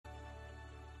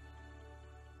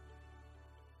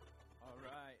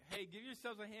Hey, give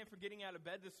yourselves a hand for getting out of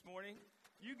bed this morning.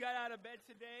 You got out of bed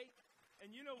today, and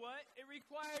you know what? It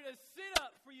required a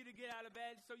sit-up for you to get out of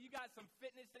bed, so you got some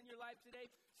fitness in your life today.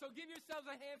 So give yourselves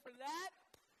a hand for that.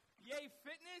 Yay,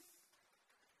 fitness.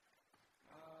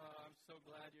 I'm so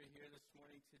glad you're here this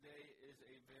morning. Today is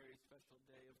a very special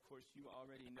day. Of course, you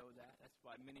already know that. That's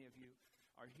why many of you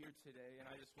are here today. And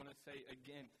I just want to say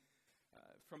again,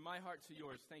 from my heart to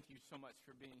yours, thank you so much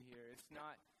for being here. It's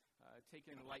not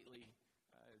taken lightly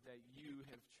that you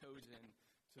have chosen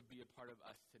to be a part of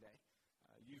us today.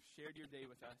 You've shared your day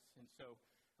with us, and so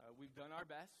we've done our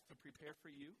best to prepare for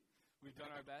you. We've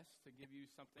done our best to give you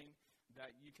something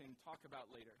that you can talk about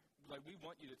later. Like, we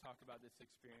want you to talk about this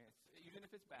experience, even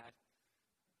if it's bad.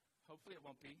 Hopefully it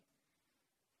won't be.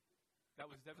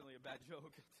 That was definitely a bad joke,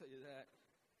 I'll tell you that.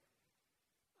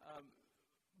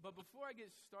 But before I get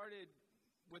started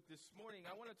with this morning,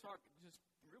 I want to talk just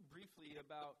real briefly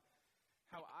about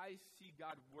how I see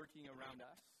God working around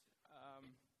us.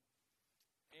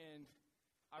 And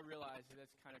I realize that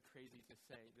that's kind of crazy to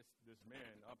say. This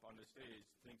man up on the stage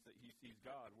thinks that he sees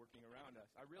God working around us.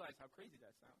 I realize how crazy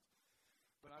that sounds.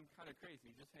 But I'm kind of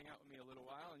crazy. Just hang out with me a little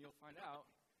while and you'll find out.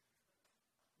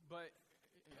 But,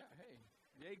 yeah, hey,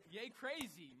 yay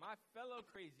crazy, my fellow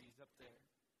crazies up there.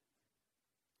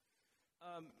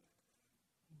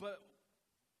 But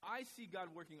I see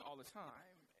God working all the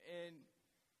time. And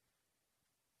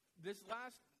this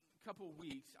last couple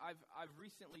weeks, I've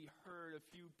recently heard a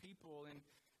few people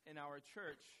in our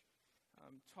church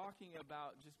talking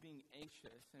about just being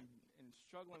anxious and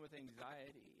struggling with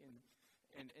anxiety,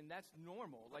 and that's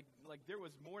normal. Like there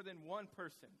was more than one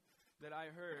person that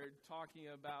I heard talking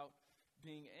about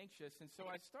being anxious, and so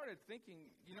I started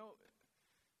thinking,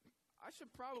 I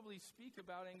should probably speak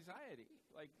about anxiety.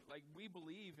 Like we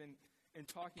believe in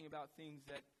talking about things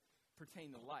that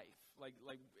pertain to life. Like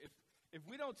if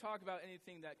we don't talk about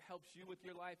anything that helps you with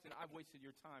your life, then I've wasted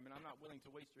your time, and I'm not willing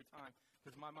to waste your time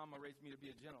because my mama raised me to be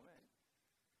a gentleman.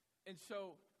 And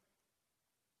so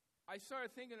I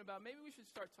started thinking about maybe we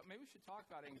should talk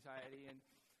about anxiety. And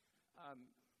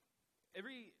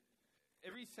every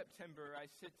September,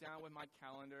 I sit down with my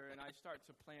calendar and I start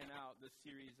to plan out the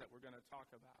series that we're going to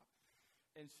talk about.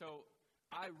 And so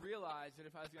I realized that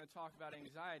if I was going to talk about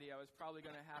anxiety, I was probably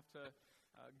going to have to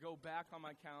go back on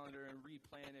my calendar and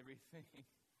replan everything.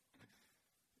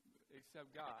 Except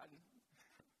God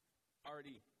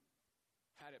already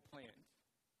had it planned.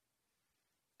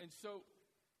 And so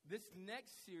this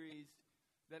next series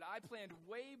that I planned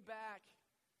way back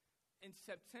in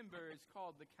September is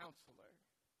called The Counselor.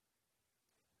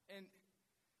 And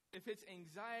if it's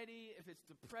anxiety, if it's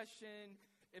depression,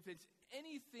 if it's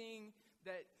anything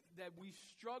that we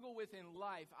struggle with in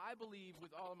life, I believe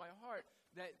with all of my heart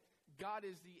that God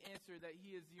is the answer, that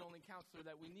he is the only counselor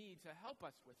that we need to help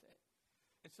us with it.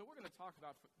 And so we're going to talk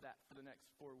about that for the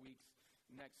next 4 weeks,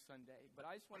 next Sunday. But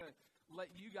I just want to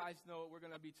let you guys know what we're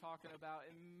going to be talking about,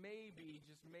 and maybe,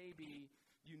 just maybe,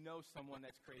 you know someone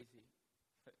that's crazy,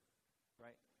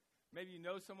 right? Maybe you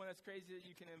know someone that's crazy that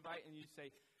you can invite and you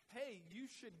say, hey, you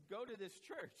should go to this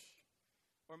church.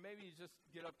 Or maybe you just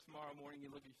get up tomorrow morning,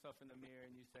 you look at yourself in the mirror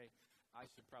and you say,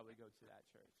 I should probably go to that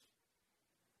church.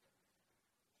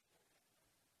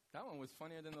 That one was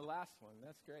funnier than the last one.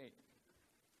 That's great.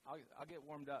 I'll get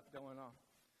warmed up going on.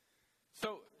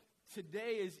 So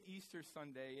today is Easter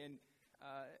Sunday, and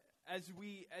as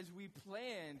we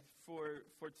planned for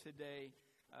today,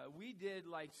 we did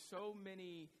like so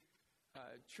many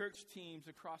church teams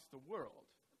across the world,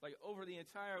 like over the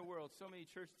entire world. So many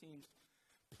church teams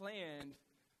planned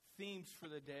themes for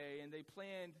the day, and they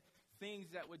planned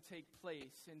things that would take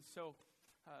place. And so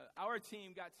our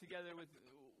team got together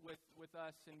with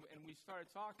us, and we started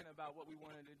talking about what we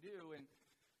wanted to do. And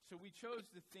so we chose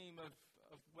the theme of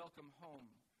Welcome Home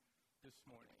this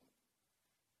morning.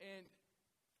 And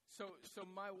so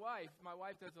my wife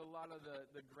does a lot of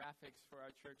the graphics for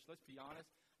our church. Let's be honest,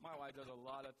 my wife does a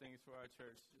lot of things for our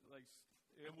church. Like,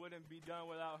 it wouldn't be done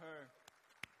without her.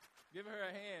 Give her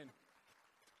a hand.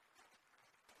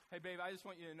 Hey, babe, I just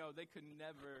want you to know they could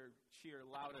never cheer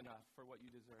loud enough for what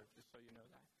you deserve, just so you know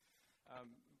that.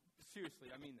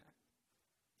 Seriously, I mean that.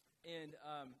 And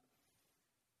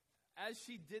as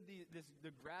she did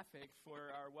the graphic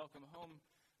for our Welcome Home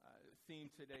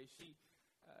theme today, she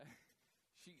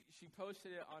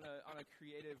posted it on a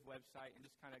creative website and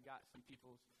just kind of got some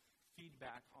people's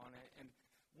feedback on it. And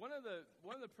one of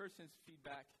the person's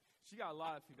feedback, she got a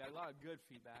lot of feedback, a lot of good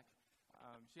feedback.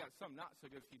 She got some not so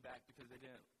good feedback because they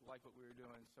didn't like what we were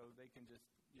doing, so they can just,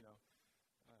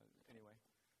 anyway.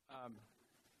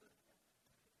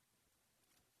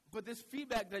 But this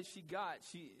feedback that she got,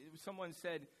 someone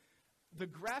said, the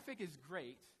graphic is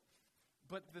great,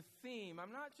 But the theme,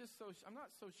 I'm not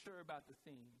so sure about the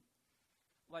theme.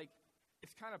 Like,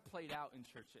 it's kind of played out in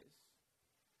churches.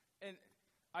 And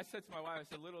I said to my wife, I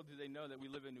said, little do they know that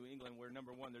we live in New England where,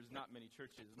 number one, there's not many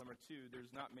churches. Number two,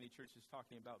 there's not many churches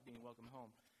talking about being welcome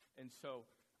home. And so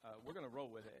we're going to roll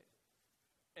with it.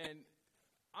 And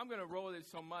I'm going to roll with it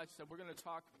so much that we're going to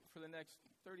talk for the next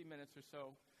 30 minutes or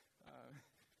so.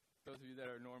 Those of you that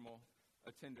are normal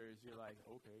attenders, you're like,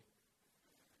 okay.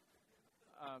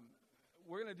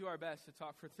 We're going to do our best to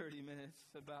talk for 30 minutes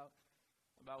about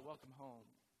welcome home.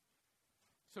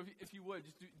 So if you would,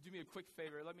 just do me a quick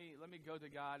favor. Let me go to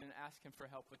God and ask him for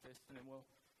help with this, and then we'll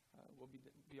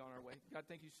be on our way. God,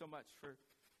 thank you so much for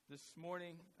this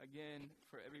morning, again,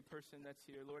 for every person that's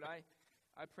here. Lord, I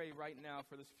pray right now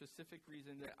for the specific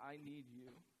reason that I need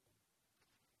you.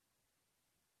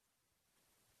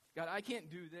 God, I can't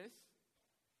do this.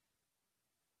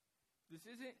 This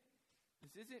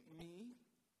isn't me.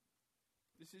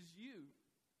 This is you.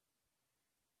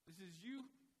 This is you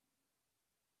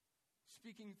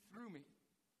speaking through me.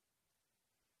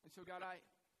 And so, God, I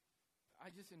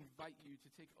just invite you to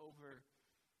take over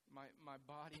my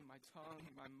body, my tongue,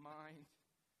 my mind.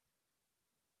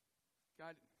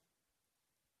 God,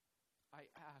 I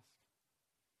ask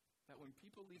that when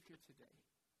people leave here today,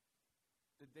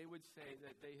 that they would say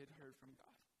that they had heard from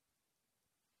God.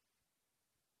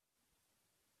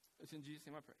 It's in Jesus'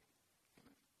 name I pray.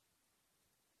 Amen.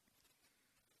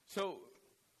 So,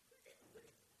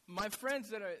 my friends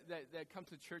that come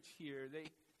to church here,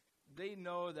 they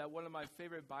know that one of my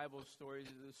favorite Bible stories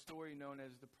is a story known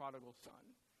as the prodigal son.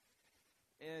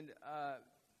 And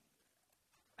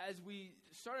as we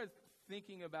started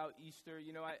thinking about Easter,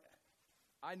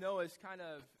 I know it's kind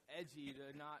of edgy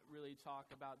to not really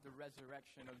talk about the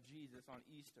resurrection of Jesus on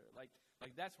Easter. Like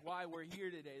that's why we're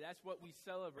here today. That's what we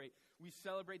celebrate. We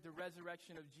celebrate the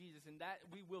resurrection of Jesus, and that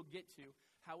we will get to.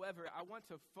 However, I want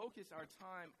to focus our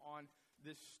time on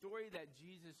this story that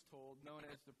Jesus told, known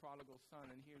as the prodigal son,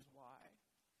 and here's why.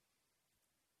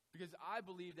 Because I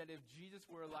believe that if Jesus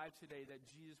were alive today, that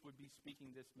Jesus would be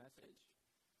speaking this message.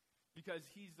 Because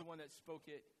he's the one that spoke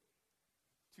it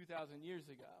 2,000 years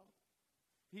ago.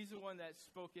 He's the one that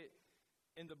spoke it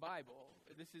in the Bible.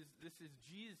 This is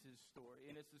Jesus' story,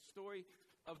 and it's the story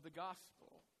of the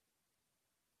gospel.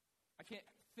 I can't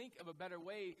think of a better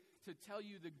way to tell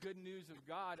you the good news of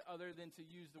God other than to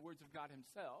use the words of God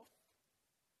himself.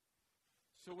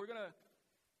 So we're going to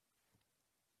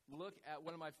look at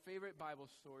one of my favorite Bible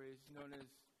stories known as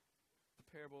the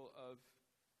parable of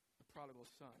the prodigal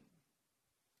son.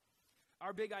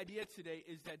 Our big idea today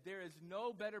is that there is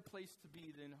no better place to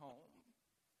be than home.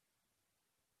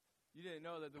 You didn't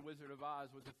know that the Wizard of Oz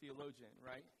was a theologian,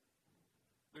 right?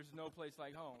 There's no place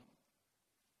like home.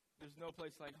 There's no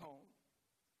place like home.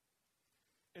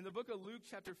 In the book of Luke,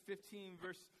 chapter 15,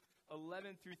 verse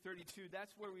 11 through 32,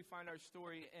 that's where we find our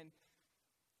story. And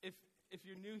if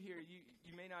you're new here,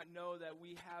 you may not know that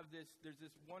there's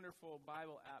this wonderful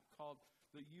Bible app called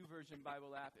the YouVersion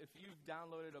Bible app. If you've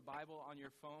downloaded a Bible on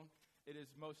your phone, it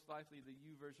is most likely the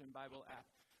YouVersion Bible app.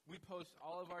 We post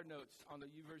all of our notes on the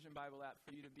YouVersion Bible app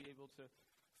for you to be able to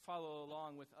follow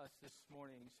along with us this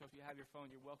morning. So if you have your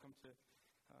phone, you're welcome to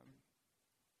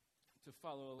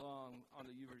follow along on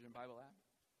the YouVersion Bible app.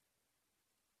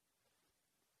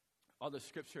 All the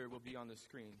scripture will be on the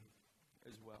screen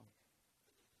as well.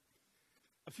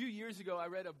 A few years ago, I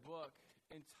read a book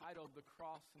entitled The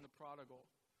Cross and the Prodigal,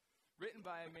 written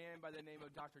by a man by the name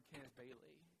of Dr. Kenneth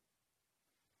Bailey.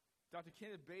 Dr.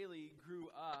 Kenneth Bailey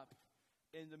grew up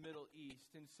in the Middle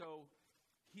East, and so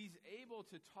he's able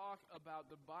to talk about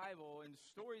the Bible and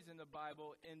stories in the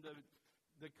Bible in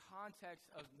the context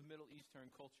of the Middle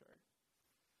Eastern culture.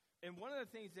 And one of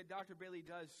the things that Dr. Bailey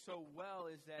does so well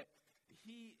is that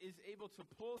he is able to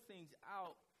pull things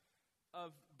out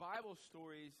of Bible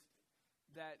stories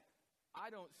that I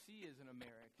don't see as an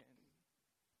American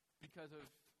because of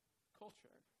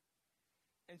culture.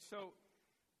 And so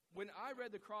when I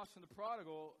read The Cross and the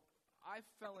Prodigal, I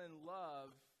fell in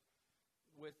love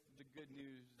with the good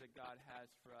news that God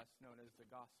has for us, known as the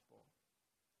gospel.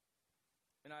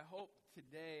 And I hope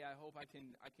today, I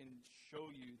can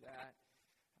show you that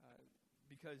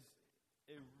because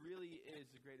it really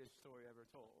is the greatest story ever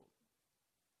told.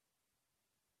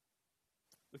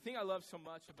 The thing I love so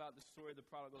much about the story of the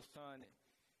prodigal son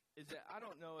is that I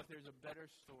don't know if there's a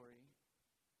better story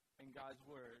in God's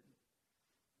word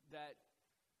that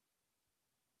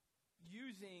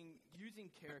using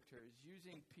characters,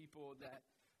 using people that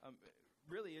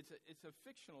really it's a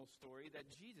fictional story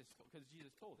that Jesus told, because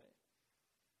Jesus told it.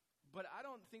 But I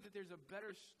don't think that there's a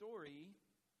better story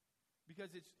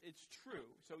because it's true.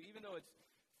 So even though it's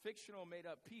fictional, made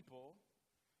up people,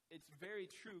 it's very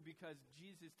true because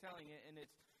Jesus is telling it, and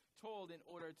it's told in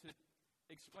order to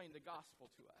explain the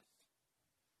gospel to us.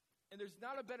 And there's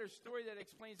not a better story that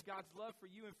explains God's love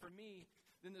for you and for me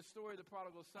than the story of the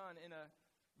prodigal son in a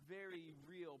very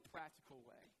real, practical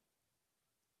way.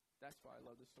 That's why I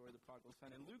love the story of the prodigal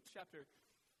son. In Luke chapter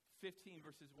 15,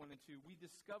 verses 1 and 2, we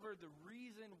discover the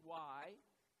reason why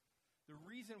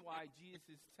Jesus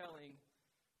is telling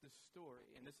the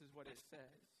story. And this is what it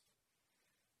says.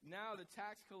 Now the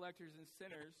tax collectors and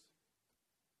sinners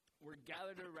were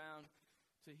gathered around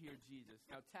to hear Jesus.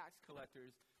 Now tax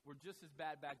collectors were just as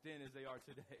bad back then as they are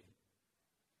today.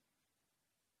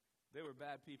 They were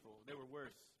bad people. They were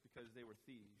worse because they were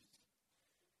thieves.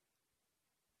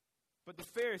 But the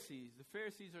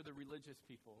Pharisees are the religious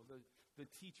people, the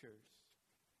teachers,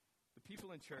 the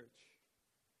people in church.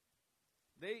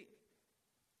 They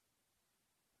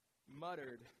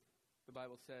muttered, the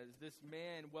Bible says, "This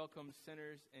man welcomes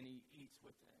sinners and he eats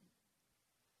with them."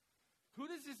 Who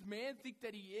does this man think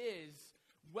that he is,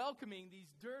 welcoming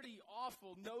these dirty,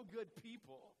 awful, no good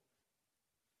people?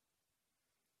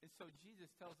 And so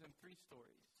Jesus tells them three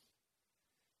stories.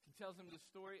 He tells them a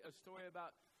story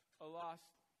about a lost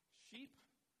sheep.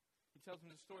 He tells them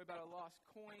the story about a lost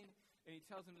coin. And he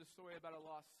tells them the story about a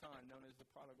lost son, known as the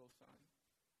prodigal son.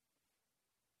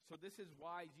 So this is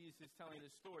why Jesus is telling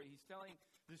this story. He's telling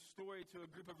this story to a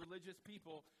group of religious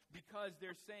people because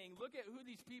they're saying, look at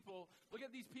these people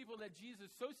that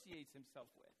Jesus associates himself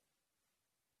with.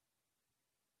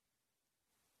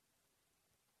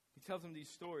 He tells them these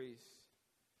stories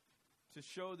to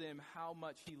show them how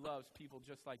much he loves people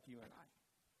just like you and I.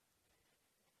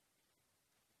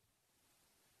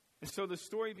 And so the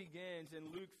story begins in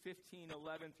Luke 15,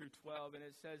 11 through 12, and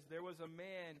it says, there was a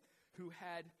man who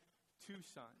had two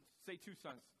sons. Say two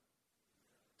sons.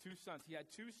 Two sons. He had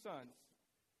two sons.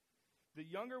 The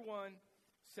younger one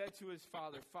said to his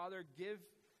father, "Father, give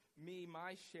me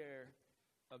my share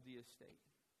of the estate."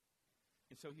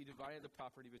 And so he divided the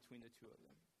property between the two of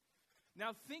them.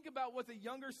 Now think about what the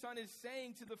younger son is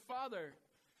saying to the father.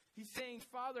 He's saying,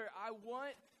 "Father, I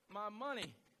want my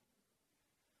money.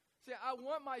 Say, I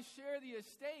want my share of the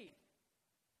estate."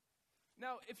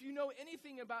 Now, if you know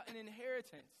anything about an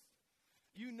inheritance,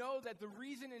 you know that the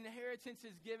reason inheritance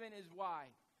is given is why?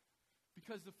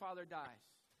 Because the father dies.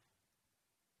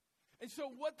 And so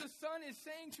what the son is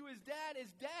saying to his dad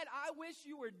is, "Dad, I wish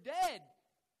you were dead.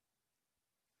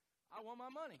 I want my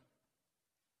money."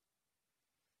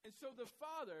 And so the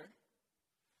father,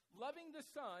 loving the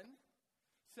son,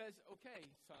 says, "Okay,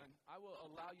 son, I will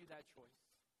allow you that choice."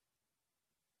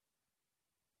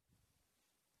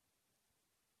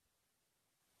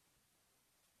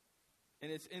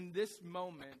 And it's in this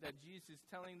moment that Jesus is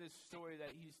telling this story,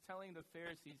 that he's telling the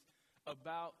Pharisees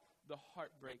about the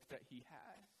heartbreak that he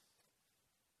has.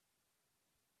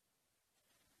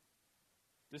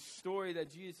 The story that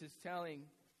Jesus is telling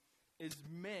is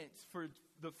meant for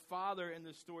the father in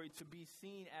the story to be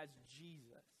seen as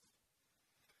Jesus.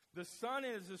 The son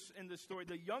in the story,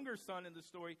 the younger son in the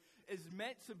story, is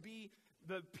meant to be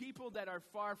the people that are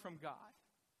far from God.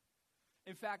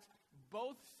 In fact,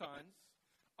 both sons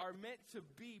are meant to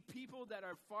be people that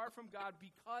are far from God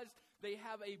because they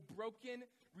have a broken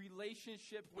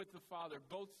relationship with the Father.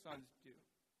 Both sons do.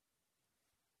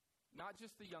 Not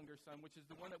just the younger son, which is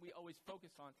the one that we always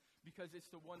focus on because it's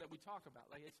the one that we talk about.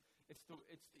 Like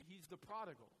he's the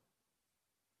prodigal.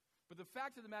 But the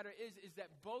fact of the matter is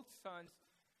that both sons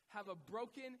have a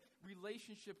broken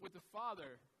relationship with the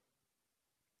Father.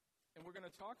 And we're going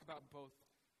to talk about both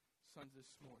sons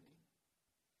this morning.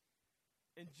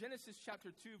 In Genesis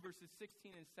chapter 2, verses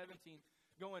 16 and 17,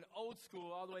 going old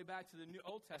school all the way back to the New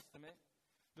Old Testament,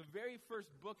 the very first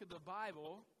book of the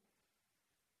Bible,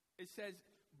 it says,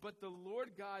 "But the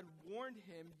Lord God warned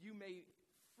him, you may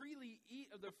freely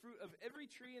eat of the fruit of every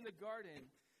tree in the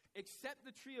garden, except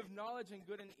the tree of knowledge and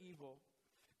good and evil.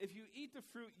 If you eat the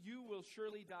fruit, you will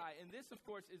surely die." And this, of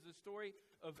course, is the story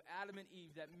of Adam and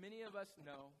Eve that many of us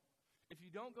know. If you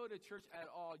don't go to church at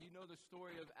all, you know the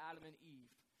story of Adam and Eve.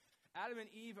 Adam and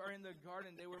Eve are in the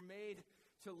garden. They were made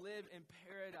to live in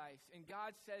paradise. And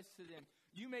God says to them,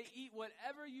 "You may eat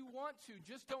whatever you want to.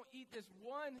 Just don't eat this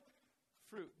one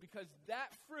fruit." Because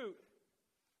that fruit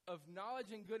of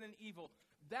knowledge and good and evil,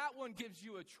 that one gives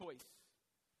you a choice.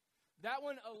 That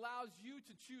one allows you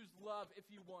to choose love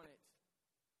if you want it.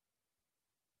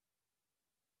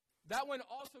 That one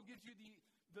also gives you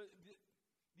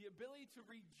the ability to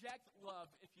reject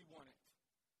love if you want it.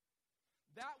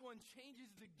 That one changes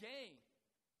the game.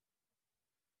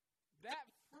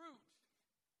 That fruit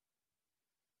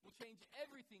will change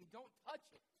everything. Don't touch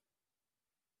it.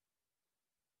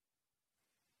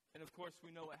 And of course,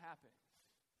 we know what happens.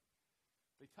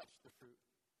 They touch the fruit.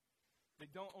 They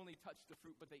don't only touch the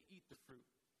fruit, but they eat the fruit.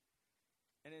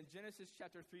 And in Genesis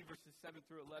chapter 3, verses 7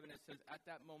 through 11, it says, at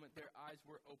that moment their eyes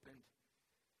were opened.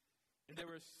 And they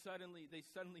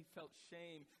suddenly felt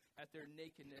shame at their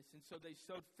nakedness. And so they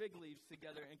sewed fig leaves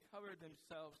together and covered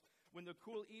themselves. When the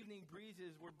cool evening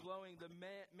breezes were blowing, the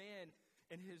man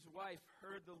and his wife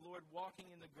heard the Lord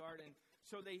walking in the garden.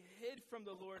 So they hid from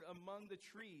the Lord among the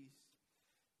trees.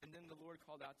 And then the Lord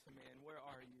called out to man, where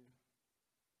are you?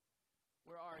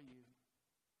 Where are you?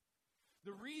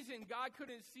 The reason God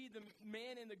couldn't see the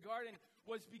man in the garden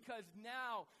was because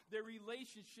now their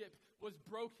relationship was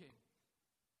broken.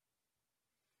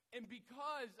 And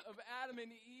because of Adam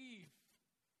and Eve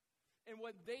and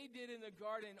what they did in the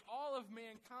garden, all of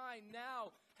mankind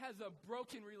now has a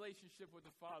broken relationship with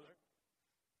the Father.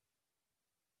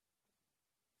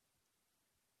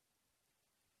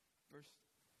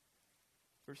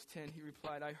 Verse 10, he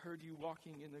replied, I heard you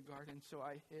walking in the garden, so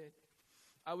I hid.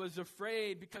 I was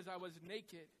afraid because I was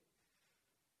naked.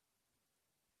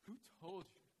 Who told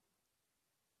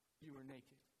you you were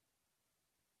naked?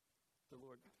 The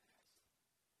Lord God asked.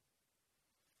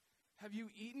 Have you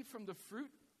eaten from the fruit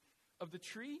of the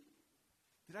tree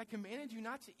that I commanded you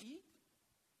not to eat?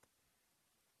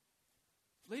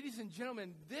 Ladies and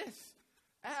gentlemen, this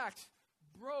act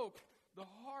broke the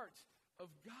heart of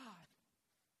God.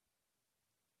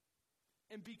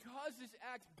 And because this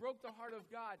act broke the heart of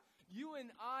God, you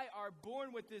and I are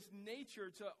born with this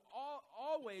nature to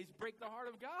always break the heart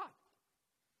of God.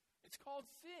 It's called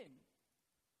sin.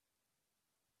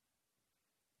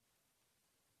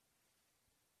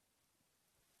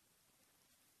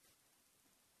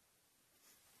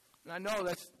 And I know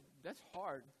that's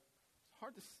hard.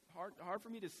 It's hard for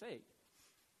me to say.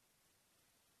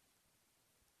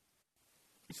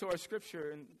 So our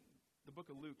scripture in the book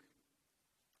of Luke,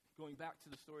 going back to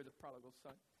the story of the prodigal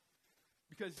son,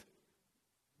 because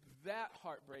that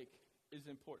heartbreak is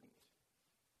important.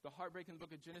 The heartbreak in the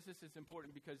book of Genesis is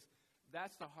important because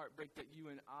that's the heartbreak that you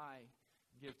and I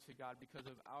give to God because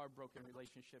of our broken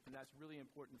relationship, and that's really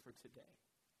important for today.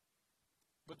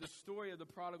 But the story of the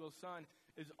prodigal son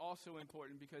is also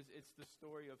important because it's the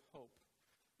story of hope.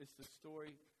 It's the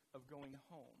story of going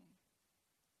home.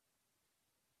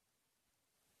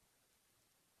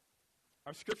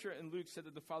 Our scripture in Luke said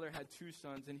that the father had two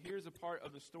sons, and here's a part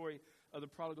of the story of the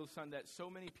prodigal son that so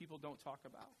many people don't talk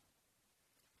about.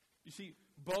 You see,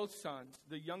 both sons,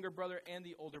 the younger brother and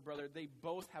the older brother, they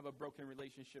both have a broken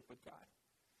relationship with God.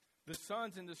 The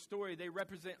sons in the story, they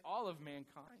represent all of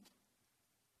mankind.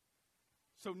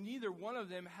 So neither one of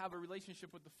them have a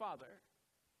relationship with the father.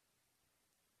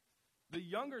 The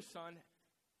younger son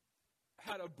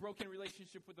had a broken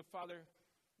relationship with the father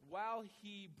while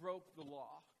he broke the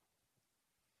law.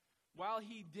 While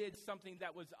he did something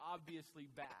that was obviously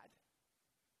bad.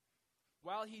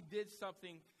 While he did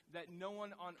something that no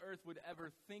one on earth would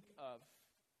ever think of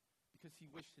because he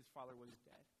wished his father was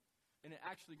dead. And it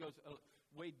actually goes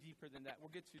way deeper than that.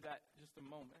 We'll get to that in just a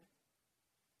moment.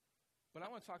 But I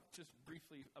want to talk just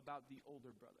briefly about the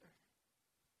older brother.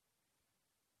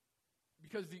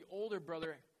 Because the older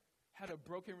brother had a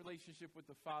broken relationship with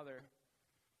the father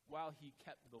while he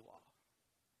kept the law.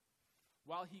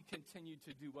 While he continued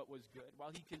to do what was good. While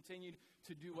he continued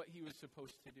to do what he was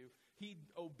supposed to do. He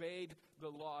obeyed the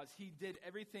laws. He did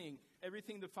everything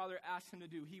the father asked him to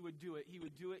do. He would do it. He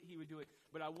would do it. He would do it.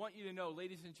 But I want you to know,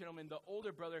 ladies and gentlemen, the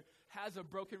older brother has a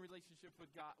broken relationship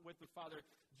with God, with the father,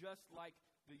 just like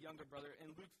the younger brother. In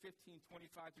Luke 15,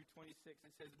 25 through 26,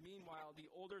 it says, meanwhile,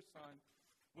 the older son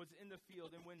was in the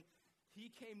field, and when he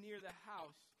came near the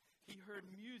house, he heard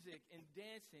music and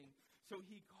dancing. So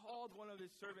he called one of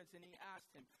his servants and he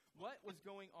asked him, what was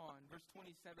going on? Verse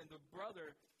 27, your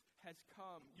brother has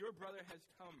come,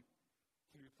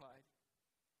 he replied.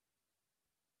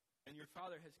 And your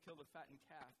father has killed a fattened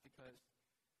calf because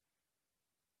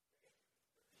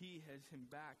he has him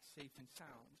back safe and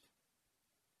sound.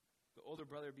 The older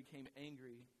brother became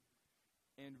angry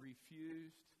and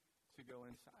refused to go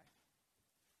inside.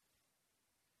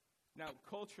 Now,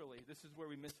 culturally, this is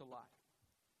where we miss a lot.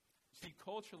 See,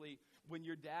 culturally, when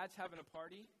your dad's having a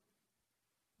party,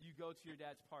 you go to your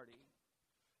dad's party,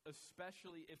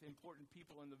 especially if important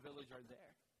people in the village are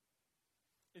there.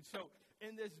 And so,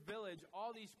 in this village,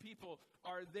 all these people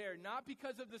are there, not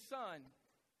because of the son,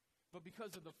 but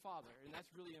because of the father, and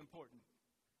that's really important.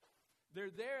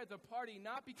 They're there at the party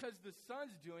not because the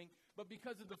son's doing, but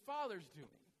because of the father's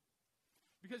doing.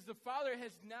 Because the father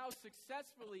has now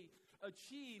successfully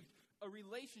achieved a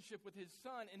relationship with his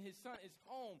son, and his son is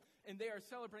home, and they are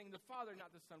celebrating the father,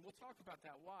 not the son. We'll talk about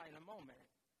that why in a moment.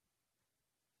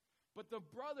 But the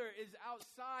brother is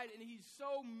outside and he's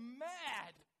so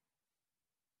mad.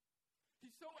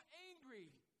 He's so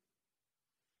angry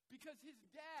because his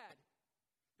dad,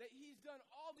 that he's done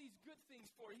all these good things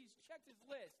for, he's checked his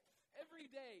list every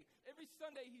day, every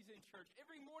Sunday he's in church,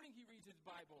 every morning he reads his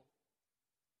Bible.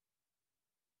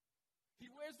 He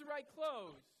wears the right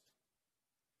clothes.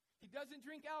 He doesn't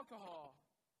drink alcohol.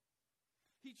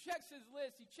 He checks his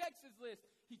list, he checks his list,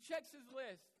 he checks his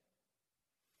list.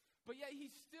 But yet he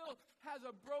still has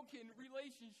a broken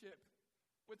relationship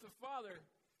with the Father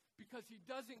because he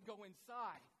doesn't go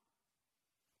inside.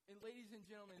 And ladies and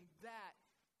gentlemen, that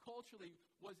culturally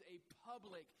was a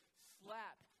public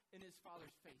slap in his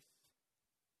father's face.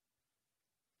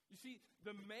 You see,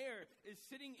 the mayor is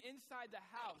sitting inside the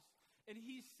house and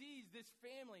he sees this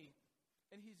family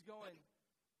and he's going,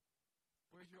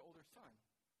 "Where's your older son?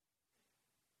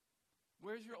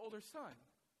 Where's your older son?"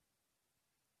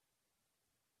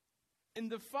 And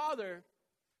the father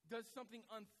does something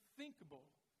unthinkable.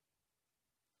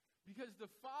 Because the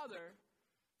father,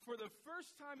 for the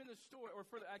first time in the story,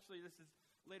 actually this is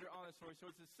later on in the story, so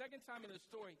it's the second time in the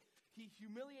story, he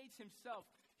humiliates himself.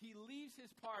 He leaves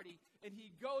his party and he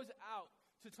goes out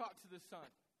to talk to the son.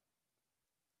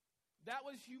 That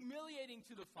was humiliating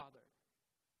to the father.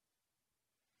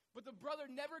 But the brother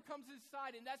never comes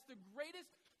inside, and that's the greatest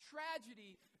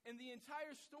tragedy in the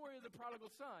entire story of the prodigal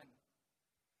son.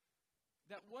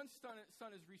 That one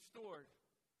son is restored,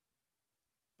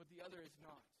 but the other is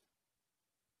not.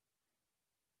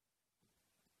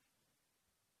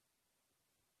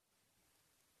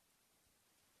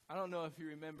 I don't know if you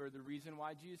remember the reason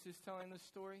why Jesus is telling this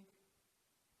story,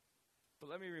 but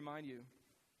let me remind you.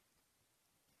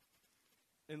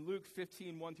 In Luke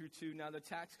 15, 1-2, now the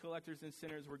tax collectors and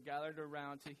sinners were gathered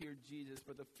around to hear Jesus,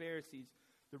 but the Pharisees,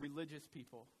 the religious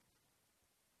people,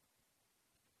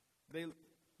 they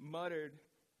muttered,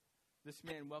 "This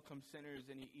man welcomes sinners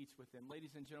and he eats with them."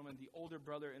 Ladies and gentlemen, the older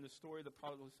brother in the story of the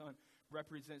prodigal son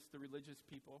represents the religious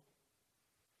people.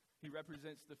 He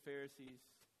represents the Pharisees.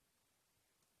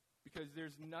 Because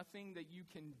there's nothing that you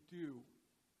can do.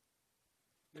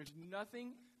 There's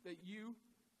nothing that you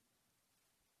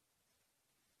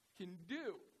can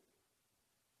do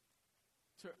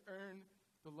to earn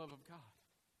the love of God.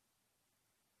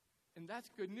 And that's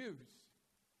good news.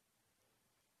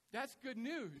 That's good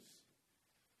news.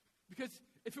 Because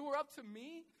if it were up to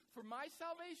me for my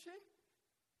salvation,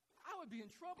 I would be in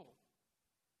trouble.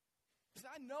 Because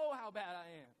I know how bad I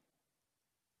am.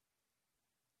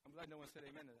 I'm glad no one said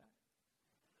amen to that.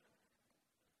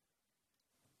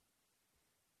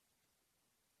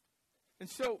 And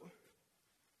so,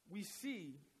 we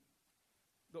see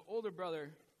the older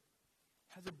brother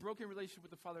has a broken relationship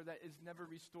with the father that is never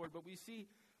restored. But we see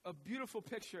a beautiful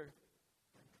picture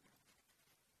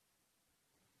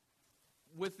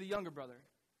with the younger brother.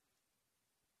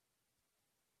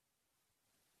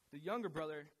 The younger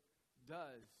brother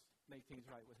does make things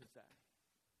right with his dad.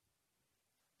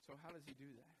 So how does he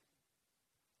do that?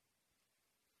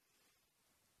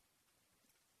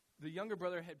 The younger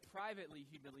brother had privately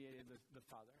humiliated the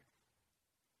father.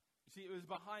 You see, it was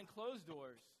behind closed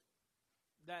doors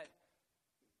that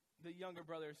the younger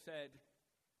brother said,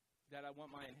 "Dad, I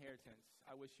want my inheritance.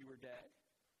 I wish you were dead."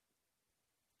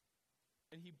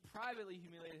 And he privately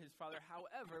humiliated his father.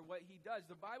 However, what he does,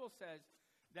 the Bible says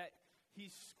that he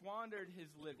squandered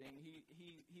his living.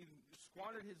 He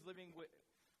squandered his living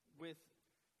with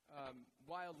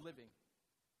wild living.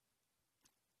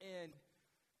 And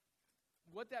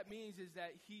what that means is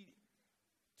that he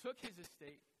took his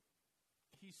estate,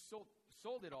 he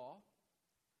sold it all,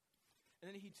 and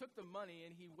then he took the money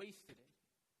and he wasted it.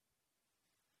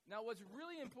 Now, what's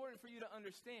really important for you to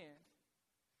understand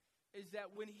is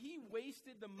that when he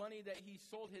wasted the money that he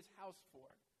sold his house for,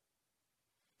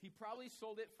 he probably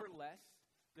sold it for less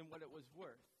than what it was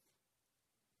worth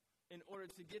in order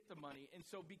to get the money. And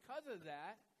so because of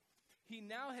that, he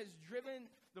now has driven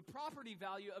the property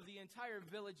value of the entire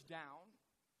village down.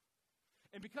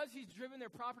 And because he's driven their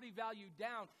property value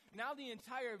down, now the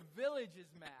entire village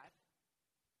is mad.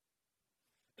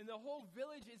 And the whole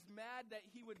village is mad that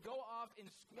he would go off and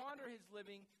squander his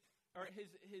living, or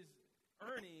his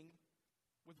earning,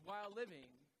 with wild living.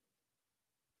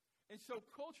 And so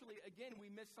culturally, again, we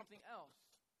miss something else.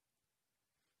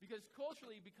 Because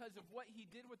culturally, because of what he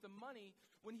did with the money,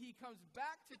 when he comes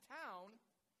back to town,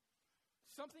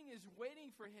 something is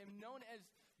waiting for him known as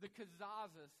the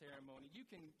Kazaza ceremony. You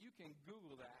can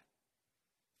Google that.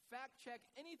 Fact check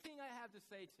anything I have to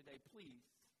say today, please.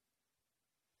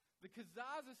 The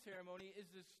Kazaza ceremony is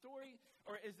the story,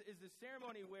 or is the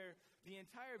ceremony where the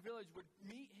entire village would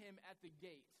meet him at the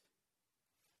gate.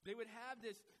 They would have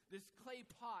this clay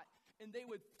pot, and they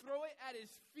would throw it at his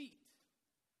feet,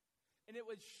 and it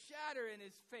would shatter in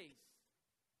his face.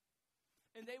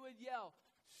 And they would yell,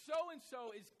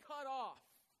 "So-and-so is cut off."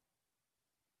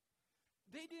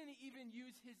 They didn't even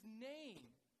use his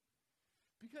name.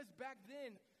 Because back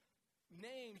then,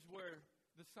 names were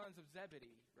the sons of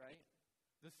Zebedee, right?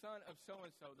 The son of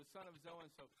so-and-so, the son of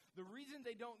so-and-so. The reason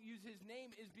they don't use his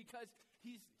name is because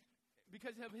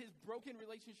of his broken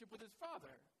relationship with his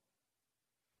father.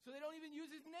 So they don't even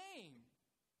use his name.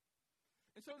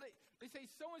 And so they say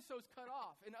so-and-so's cut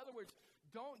off. In other words,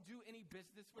 don't do any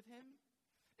business with him.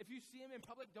 If you see him in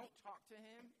public, don't talk to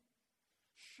him.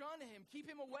 Shun him. Keep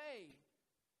him away.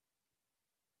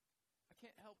 I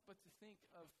can't help but to think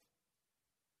of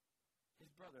his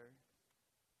brother,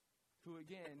 who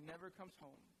again never comes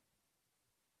home.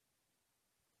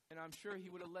 And I'm sure he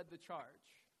would have led the charge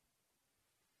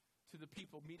to the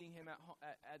people meeting him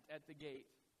at the gate,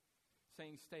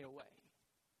 saying, "Stay away."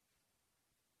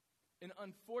 And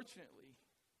unfortunately,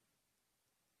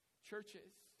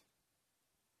 churches,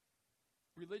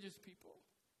 religious people,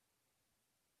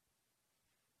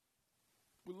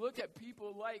 we look at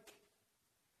people like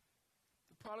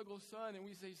the prodigal son and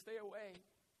we say, "Stay away.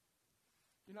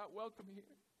 You're not welcome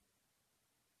here."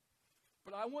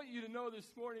 But I want you to know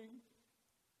this morning,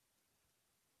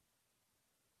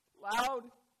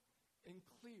 loud and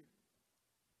clear,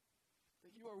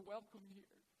 that you are welcome here.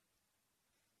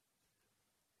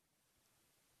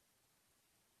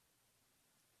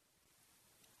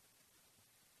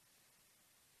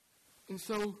 And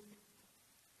so,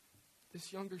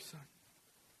 this younger son,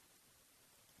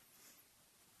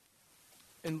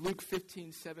 in Luke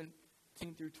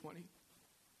 15:17 through 20,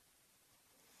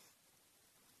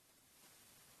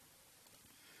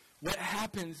 what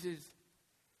happens is,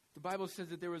 the Bible says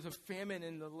that there was a famine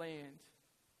in the land.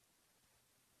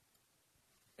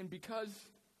 And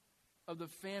because of the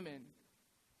famine,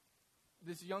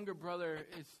 this younger brother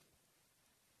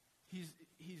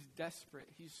he's desperate.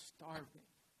 He's starving.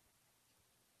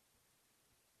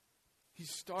 He's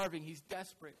starving. He's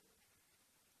desperate.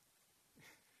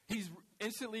 He's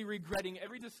instantly regretting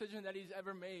every decision that he's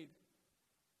ever made.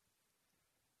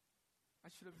 I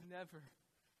should have never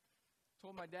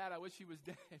told my dad I wish he was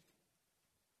dead.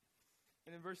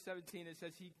 And in verse 17 it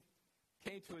says he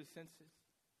came to his senses.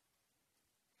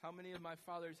 How many of my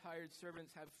father's hired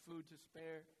servants have food to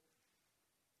spare?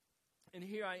 And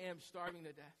here I am starving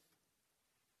to death.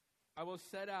 I will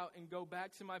set out and go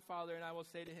back to my father, and I will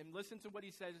say to him, listen to what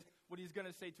he says, what he's going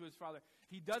to say to his father.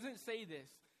 He doesn't say this.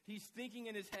 He's thinking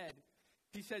in his head.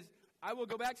 He says, I will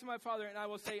go back to my father, and I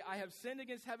will say, I have sinned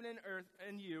against heaven and earth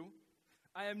and you.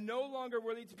 I am no longer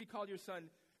worthy to be called your son.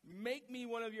 Make me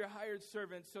one of your hired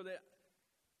servants.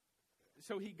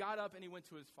 So he got up and he went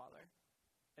to his father.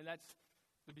 And that's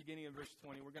the beginning of verse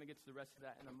 20. We're going to get to the rest of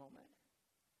that in a moment.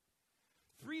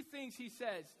 3 things he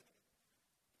says.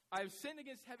 I have sinned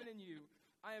against heaven and you.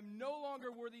 I am no longer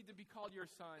worthy to be called your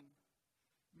son.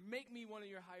 Make me one of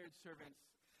your hired servants.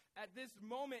 At this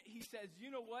moment, he says, you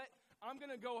know what? I'm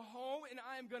going to go home and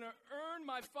I am going to earn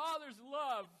my father's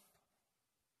love.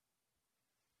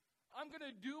 I'm going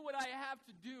to do what I have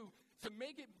to do to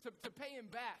make it, to pay him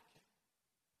back.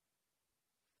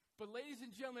 But ladies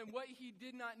and gentlemen, what he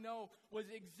did not know was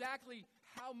exactly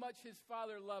how much his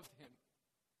father loved him.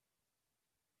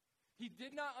 He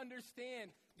did not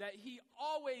understand that he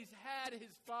always had his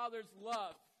father's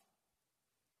love.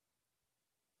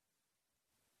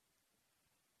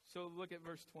 So look at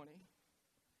verse 20. It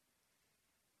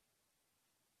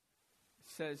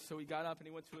says, so he got up and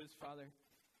he went to his father.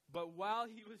 But while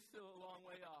he was still a long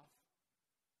way off,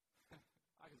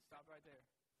 I can stop right there.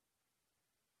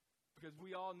 Because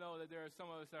we all know that there are some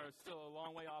of us that are still a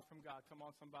long way off from God. Come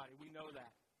on, somebody. We know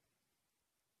that.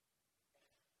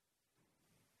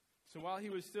 So while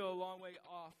he was still a long way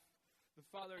off, the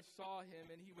father saw him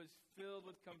and he was filled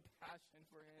with compassion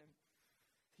for him.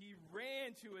 He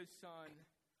ran to his son,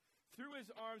 threw his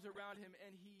arms around him,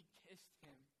 and he kissed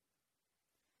him.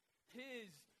 His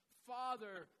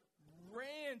father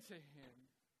ran to him.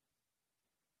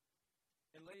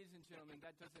 And ladies and gentlemen,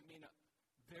 that doesn't mean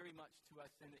very much to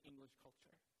us in the English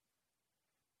culture.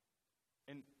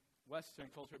 In Western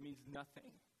culture, it means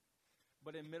nothing.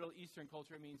 But in Middle Eastern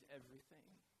culture, it means everything.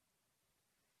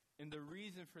 And the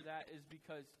reason for that is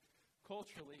because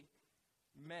culturally,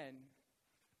 men,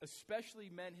 especially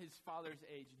men his father's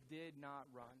age, did not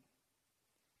run.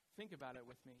 Think about it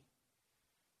with me.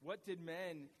 What did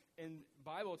men in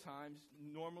Bible times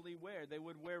normally wear? They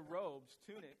would wear robes,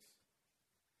 tunics.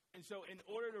 And so in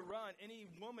order to run, any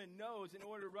woman knows in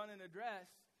order to run in a dress,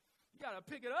 you got to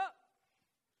pick it up.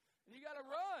 And you got to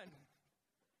run.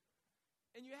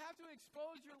 And you you have to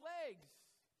expose your legs.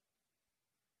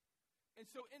 And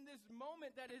so in this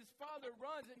moment that his father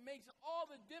runs, it makes all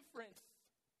the difference.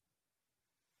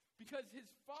 Because his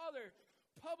father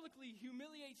publicly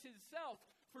humiliates himself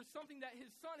for something that his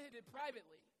son did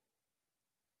privately.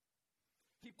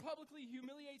 He publicly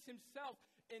humiliates himself.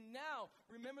 And now,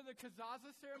 remember the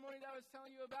kazaza ceremony that I was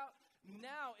telling you about?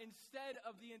 Now, instead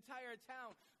of the entire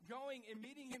town going and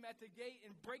meeting him at the gate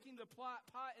and breaking the pot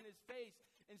in his face,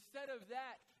 instead of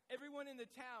that, everyone in the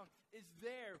town is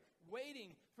there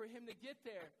waiting for him to get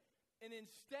there. And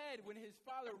instead, when his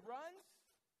father runs,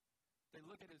 they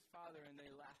look at his father and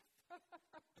they laugh.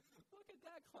 Look at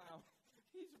that clown.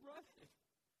 He's running.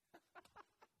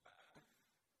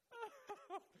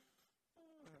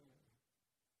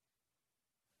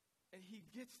 And he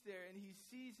gets there and he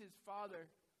sees his father.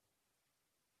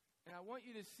 And I want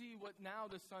you to see what now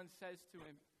the son says to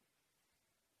him.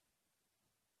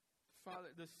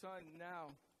 The son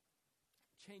now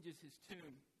changes his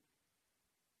tune.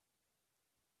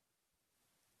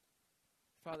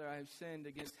 Father, I have sinned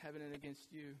against heaven and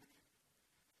against you.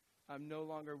 I'm no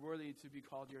longer worthy to be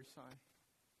called your son.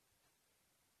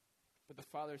 But the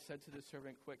father said to the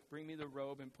servant, quick, bring me the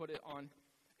robe and put it on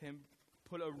him.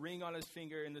 Put a ring on his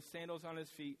finger and the sandals on his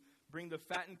feet. Bring the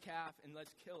fattened calf and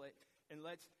let's kill it. And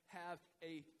let's have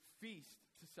a feast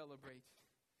to celebrate.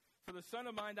 For the son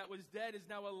of mine that was dead is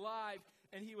now alive,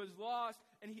 and he was lost,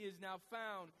 and he is now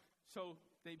found. So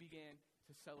they began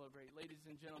to celebrate. Ladies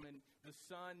and gentlemen, the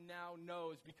son now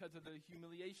knows, because of the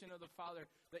humiliation of the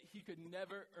father, that he could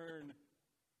never earn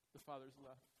the father's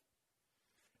love.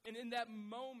 And in that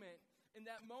moment,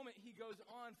 he goes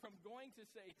on from going to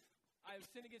say, I have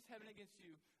sinned against heaven and against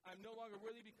you. I'm no longer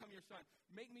worthy to become your son.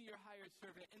 Make me your hired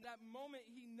servant. In that moment,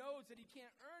 he knows that he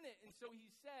can't earn it. And so he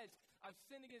says, I've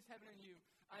sinned against heaven and you.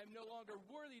 I am no longer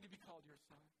worthy to be called your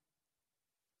son.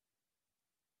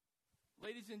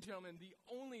 Ladies and gentlemen, the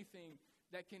only thing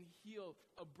that can heal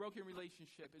a broken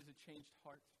relationship is a changed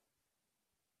heart.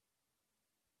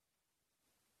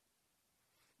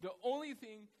 The only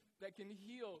thing that can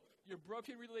heal your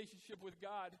broken relationship with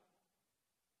God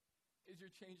is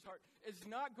your changed heart. It's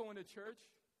not going to church.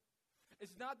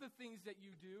 It's not the things that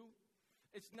you do.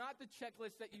 It's not the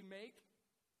checklist that you make.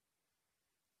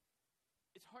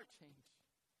 It's heart change.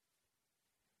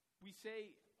 We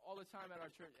say all the time at our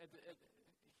church,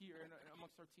 here and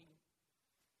amongst our team,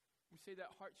 we say that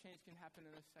heart change can happen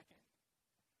in a second,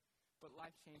 but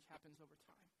life change happens over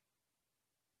time.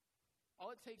 All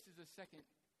it takes is a second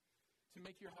to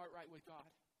make your heart right with God.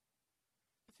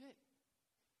 That's it.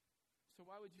 So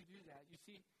why would you do that? You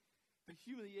see, the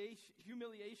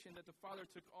humiliation that the Father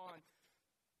took on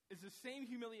is the same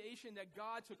humiliation that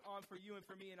God took on for you and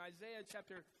for me. In Isaiah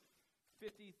chapter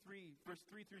 53, verse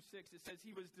 3 through 6, it says,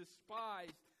 he was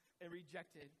despised and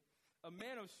rejected, a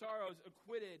man of sorrows,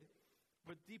 acquitted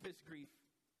with deepest grief.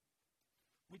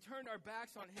 We turned our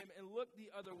backs on him and looked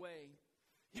the other way.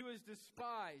 He was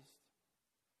despised,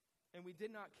 and we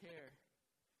did not care.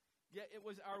 Yet it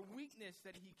was our weakness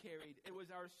that he carried. It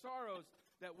was our sorrows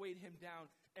that weighed him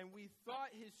down. And we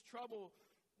thought his trouble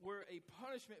were a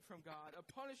punishment from God, a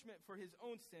punishment for his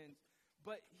own sins.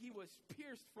 But he was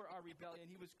pierced for our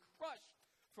rebellion. He was crushed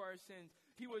for our sins.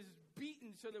 He was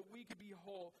beaten so that we could be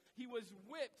whole. He was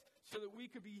whipped so that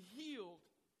we could be healed.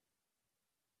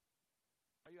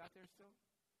 Are you out there still?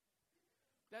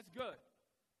 That's good.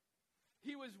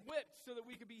 He was whipped so that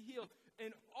we could be healed.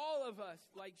 And all of us,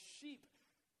 like sheep,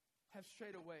 have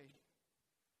strayed away.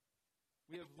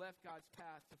 We have left God's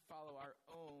path to follow our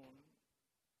own.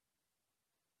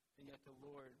 And yet the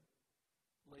Lord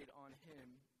laid on him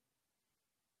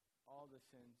all the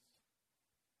sins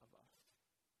of us.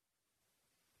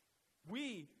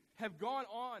 We have gone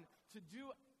on to do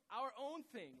our own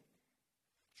thing.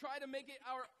 Try to make it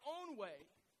our own way.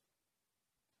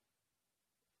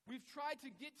 We've tried to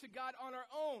get to God on our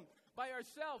own, by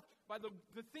ourselves, by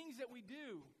the things that we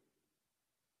do.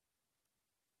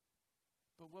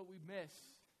 But what we miss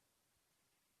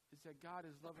is that God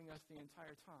is loving us the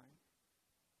entire time.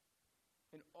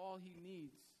 And all he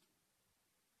needs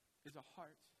is a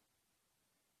heart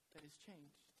that is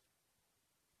changed.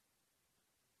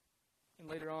 And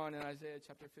later on in Isaiah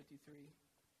chapter 53,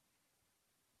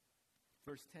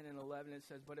 verse 10 and 11, it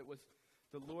says, but it was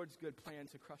the Lord's good plan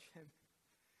to crush him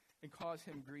and cause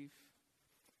him grief.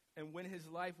 And when his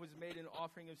life was made an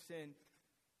offering of sin,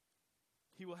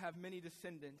 he will have many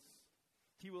descendants.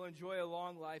 He will enjoy a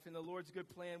long life, and the Lord's good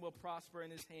plan will prosper in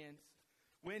his hands.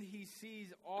 When he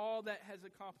sees all that has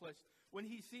accomplished, when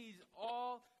he sees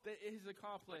all that is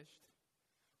accomplished,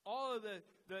 all of the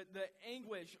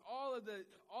anguish, all of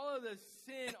the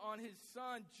sin on his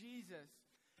son Jesus,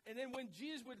 And then when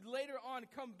Jesus would later on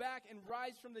come back and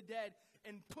rise from the dead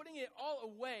and putting it all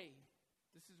away,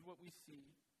 this is what we see.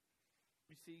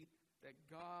 We see that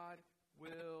God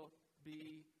will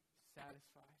be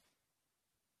satisfied.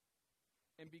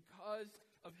 And because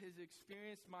of his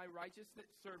experience, my righteous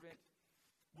servant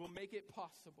will make it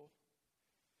possible.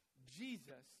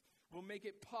 Jesus will make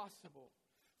it possible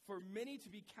for many to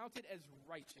be counted as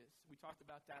righteous. We talked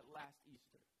about that last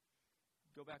Easter.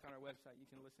 Go back on our website. You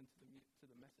can listen to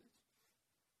the message.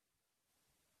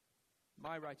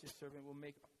 My righteous servant will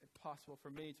make it possible for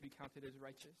many to be counted as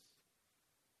righteous,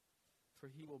 for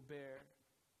he will bear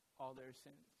all their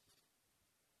sins.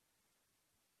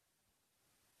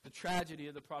 The tragedy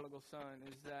of the prodigal son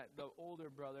is that the older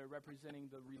brother, representing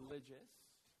the religious,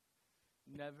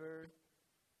 never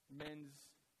mends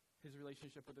his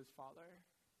relationship with his father.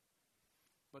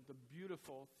 But the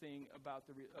beautiful thing about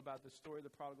the story of the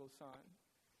prodigal son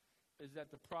is that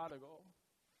the prodigal,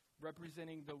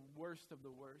 representing the worst of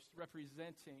the worst,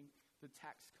 representing the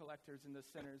tax collectors and the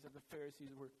sinners that the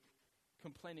Pharisees were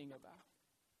complaining about,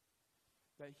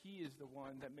 that he is the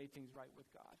one that made things right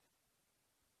with God.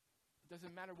 It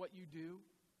doesn't matter what you do.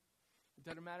 It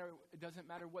doesn't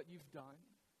matter what you've done.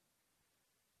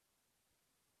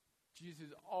 Jesus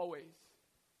is always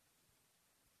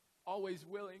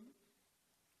willing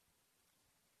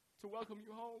to welcome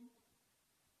you home.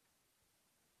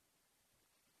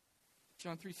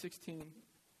 John 3:16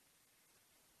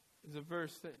 is a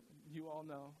verse that you all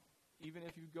know, even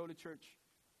if you go to church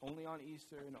only on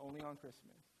Easter and only on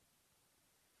Christmas.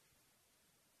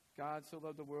 God so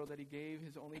loved the world that he gave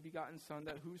his only begotten Son,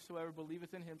 that whosoever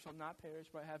believeth in him shall not perish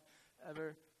but have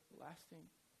everlasting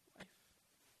life.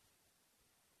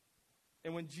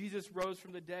 And when Jesus rose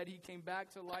from the dead, he came back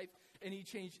to life and he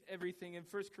changed everything. In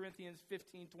 1 Corinthians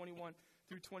 15:21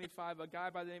 through 25, a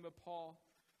guy by the name of Paul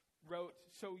wrote,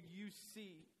 "So you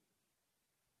see,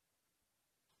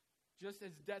 just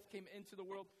as death came into the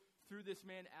world through this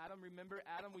man Adam." Remember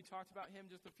Adam? We talked about him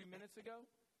just a few minutes ago.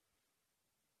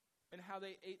 And how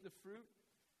they ate the fruit.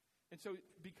 And so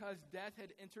because death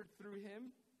had entered through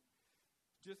him,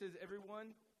 just as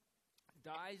everyone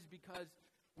dies because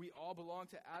we all belong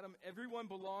to Adam, everyone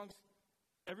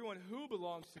who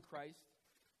belongs to Christ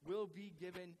will be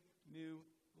given new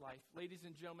life. Ladies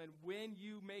and gentlemen, when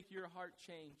you make your heart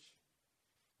change,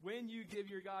 when you give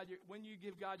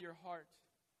God your heart,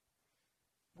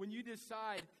 when you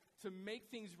decide to make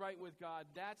things right with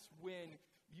God, that's when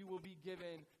you will be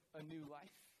given a new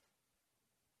life.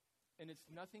 And it's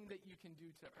nothing that you can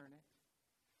do to earn it.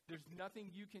 There's nothing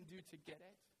you can do to get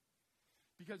it.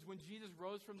 Because when Jesus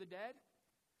rose from the dead,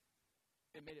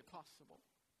 it made it possible.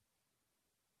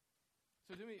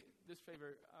 So do me this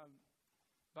favor.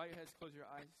 Bow your heads, close your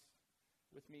eyes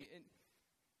with me. And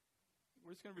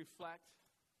we're just going to reflect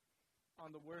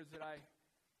on the words that I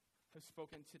have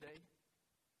spoken today.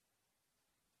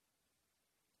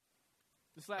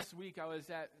 This last week, I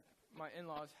was at my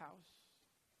in-laws' house.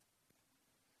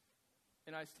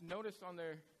 And I noticed on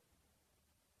their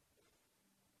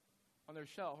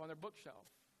shelf, on their bookshelf,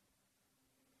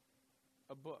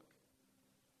 a book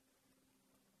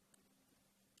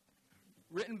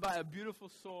written by a beautiful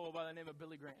soul by the name of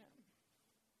Billy Graham.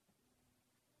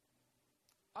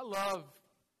 I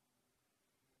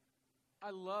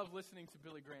love listening to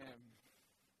Billy Graham.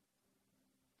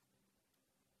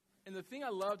 And the thing I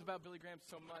loved about Billy Graham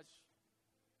so much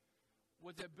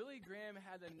was that Billy Graham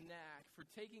had a knack for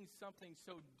taking something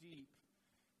so deep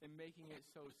and making it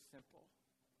so simple.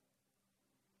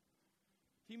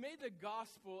 He made the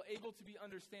gospel able to be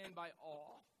understood by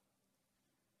all.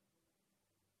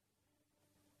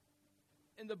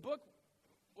 And the book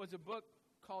was a book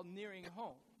called Nearing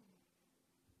Home.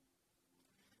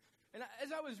 And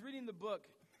as I was reading the book,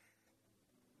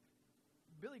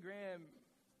 Billy Graham,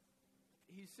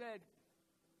 he said,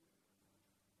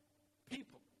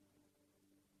 people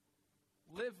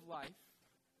live life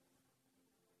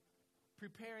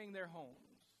preparing their homes.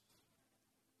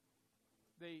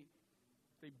 They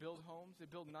build homes. They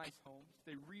build nice homes.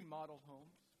 They remodel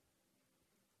homes.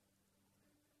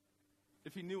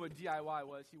 If he knew what DIY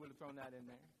was, he would have thrown that in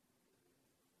there.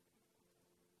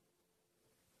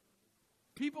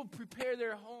 People prepare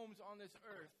their homes on this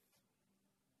earth.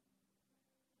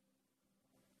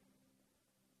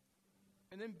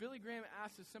 And then Billy Graham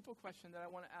asked a simple question that I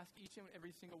want to ask each and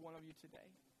every single one of you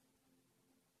today.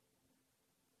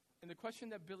 And the question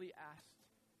that Billy asked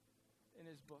in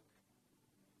his book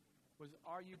was,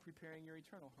 are you preparing your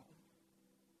eternal home?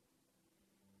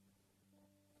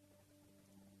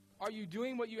 Are you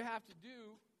doing what you have to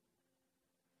do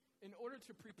in order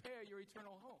to prepare your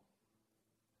eternal home?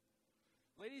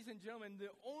 Ladies and gentlemen,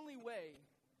 the only way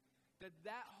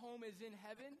that home is in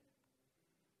heaven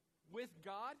with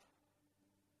God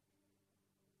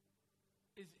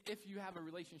is if you have a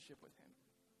relationship with him.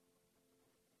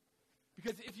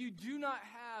 Because if you do not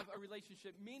have a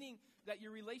relationship, meaning that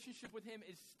your relationship with him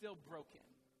is still broken.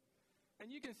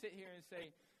 And you can sit here and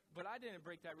say, but I didn't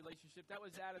break that relationship. That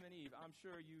was Adam and Eve. I'm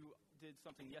sure you did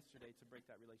something yesterday to break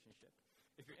that relationship,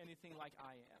 if you're anything like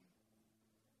I am.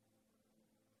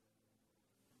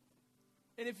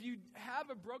 And if you have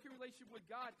a broken relationship with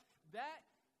God, that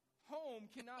home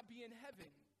cannot be in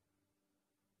heaven,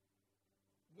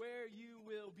 where you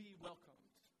will be welcomed.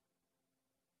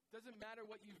 Doesn't matter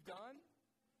what you've done,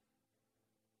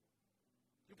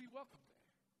 you'll be welcomed there.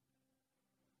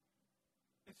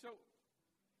 And so,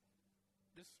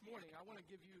 this morning, I want to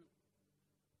give you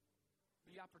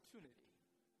the opportunity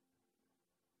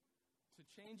to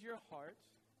change your heart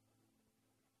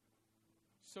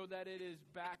so that it is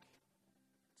back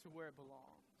to where it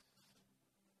belongs,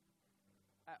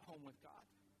 at home with God.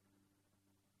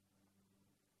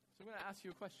 So I'm going to ask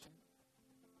you a question.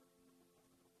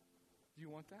 Do you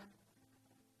want that?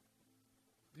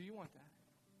 Do you want that?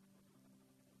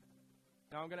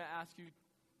 Now I'm going to ask you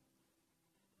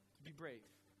to be brave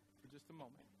for just a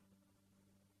moment.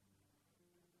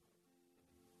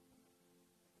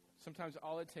 Sometimes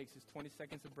all it takes is 20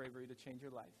 seconds of bravery to change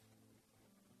your life.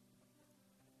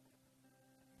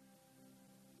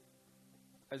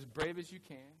 As brave as you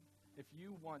can, if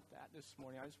you want that this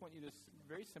morning, I just want you to,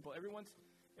 very simple, everyone's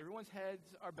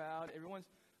heads are bowed, everyone's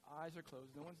eyes are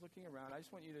closed, no one's looking around. I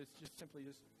just want you to just simply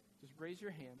raise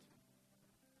your hand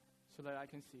so that I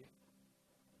can see it.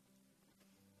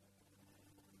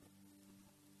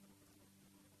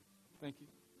 Thank you.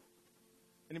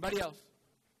 Anybody else?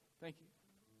 Thank you.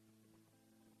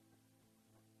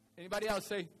 Anybody else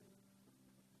say,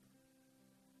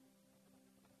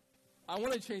 I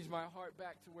want to change my heart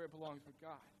back to where it belongs with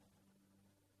God.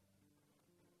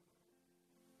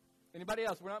 Anybody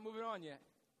else? We're not moving on yet.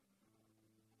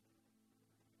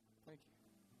 Thank you.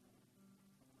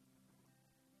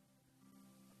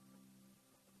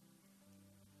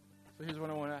 So here's what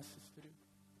I want to ask us to do.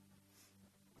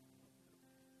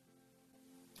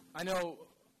 I know,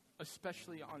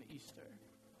 especially on Easter,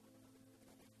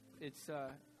 it's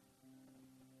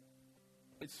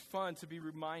fun to be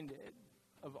reminded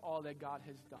of all that God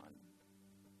has done.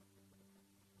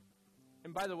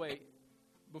 And by the way,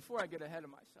 before I get ahead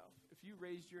of myself, if you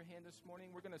raised your hand this morning,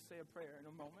 we're going to say a prayer in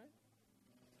a moment.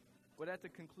 But at the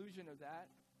conclusion of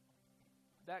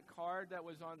that card that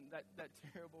was on that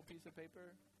terrible piece of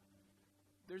paper,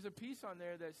 there's a piece on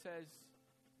there that says,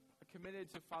 committed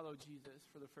to follow Jesus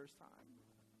for the first time.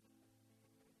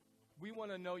 We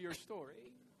want to know your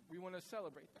story. We want to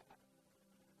celebrate that.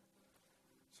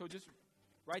 So just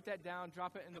write that down,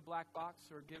 drop it in the black box,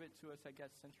 or give it to us at Get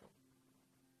Central.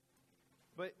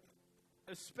 But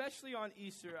especially on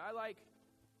Easter, I like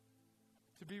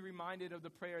to be reminded of the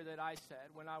prayer that I said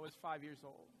when I was 5 years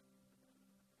old.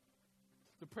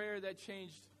 The prayer that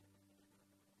changed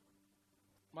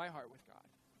my heart with God.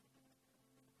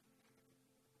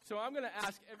 So I'm going to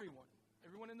ask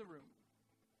everyone in the room,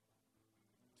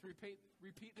 to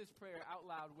repeat this prayer out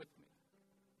loud with me.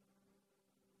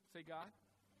 Say, God,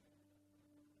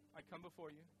 I come before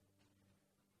you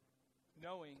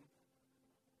knowing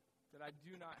that I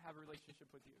do not have a relationship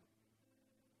with you.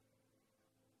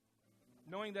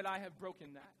 Knowing that I have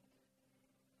broken that.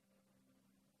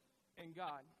 And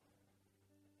God,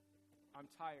 I'm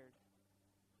tired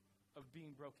of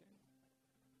being broken.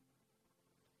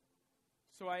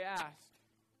 So I ask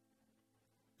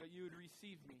that you would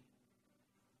receive me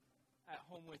at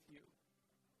home with you.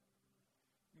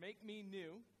 Make me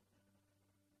new.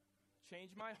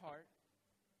 Change my heart.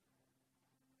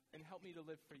 And help me to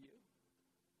live for you.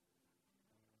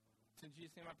 It's in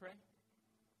Jesus' name I pray.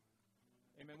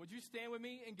 Amen. Would you stand with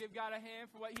me and give God a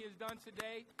hand for what he has done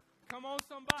today? Come on,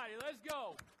 somebody. Let's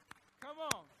go. Come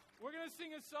on. We're going to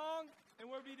sing a song and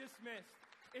we'll be dismissed.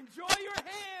 Enjoy your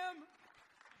hand.